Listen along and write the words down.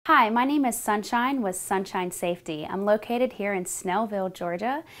Hi, my name is Sunshine with Sunshine Safety. I'm located here in Snellville,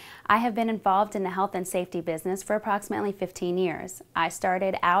 Georgia. I have been involved in the health and safety business for approximately 15 years. I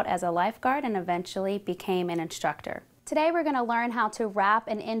started out as a lifeguard and eventually became an instructor. Today we're going to learn how to wrap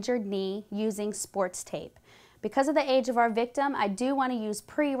an injured knee using sports tape. Because of the age of our victim, I do want to use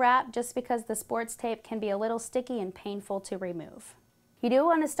pre-wrap just because the sports tape can be a little sticky and painful to remove. You do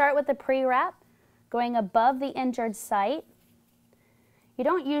want to start with the pre-wrap, going above the injured site. You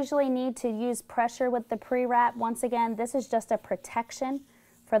don't usually need to use pressure with the pre-wrap. Once again, this is just a protection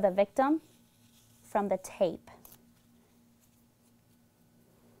for the victim from the tape.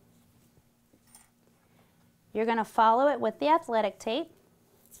 You're going to follow it with the athletic tape.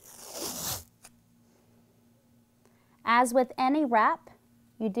 As with any wrap,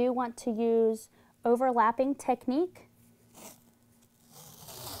 you do want to use overlapping technique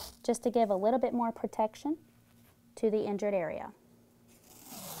just to give a little bit more protection to the injured area.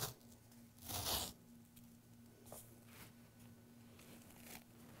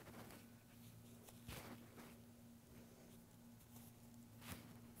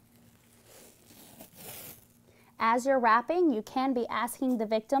 As you're wrapping, you can be asking the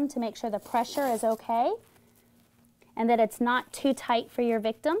victim to make sure the pressure is okay and that it's not too tight for your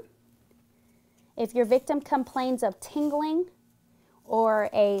victim. If your victim complains of tingling or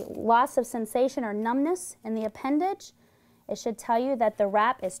a loss of sensation or numbness in the appendage, it should tell you that the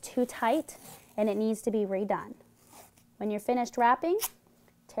wrap is too tight and it needs to be redone. When you're finished wrapping,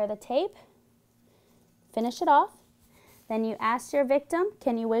 tear the tape, finish it off. Then you ask your victim,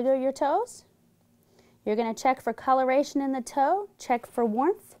 can you wiggle your toes? You're going to check for coloration in the toe, check for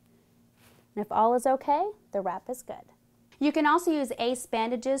warmth, and if all is okay, the wrap is good. You can also use ACE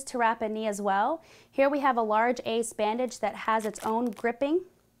bandages to wrap a knee as well. Here we have a large ACE bandage that has its own gripping,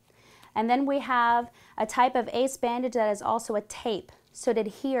 and then we have a type of ACE bandage that is also a tape, so it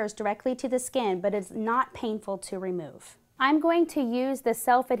adheres directly to the skin, but it's not painful to remove. I'm going to use the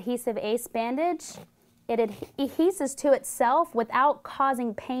self-adhesive ACE bandage. It adheses to itself without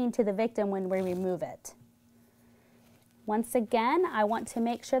causing pain to the victim when we remove it. Once again, I want to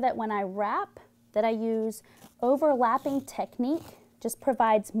make sure that when I wrap, that I use overlapping technique, just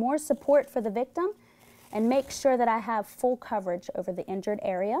provides more support for the victim and make sure that I have full coverage over the injured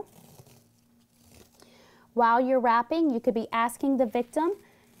area. While you're wrapping, you could be asking the victim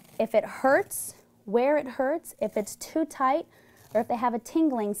if it hurts, where it hurts, if it's too tight, or if they have a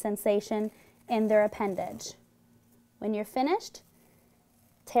tingling sensation in their appendage. When you're finished,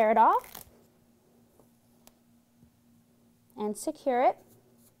 tear it off and secure it,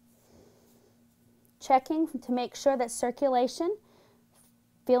 checking to make sure that circulation,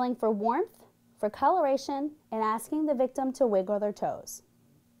 feeling for warmth, for coloration, and asking the victim to wiggle their toes.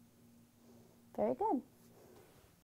 Very good.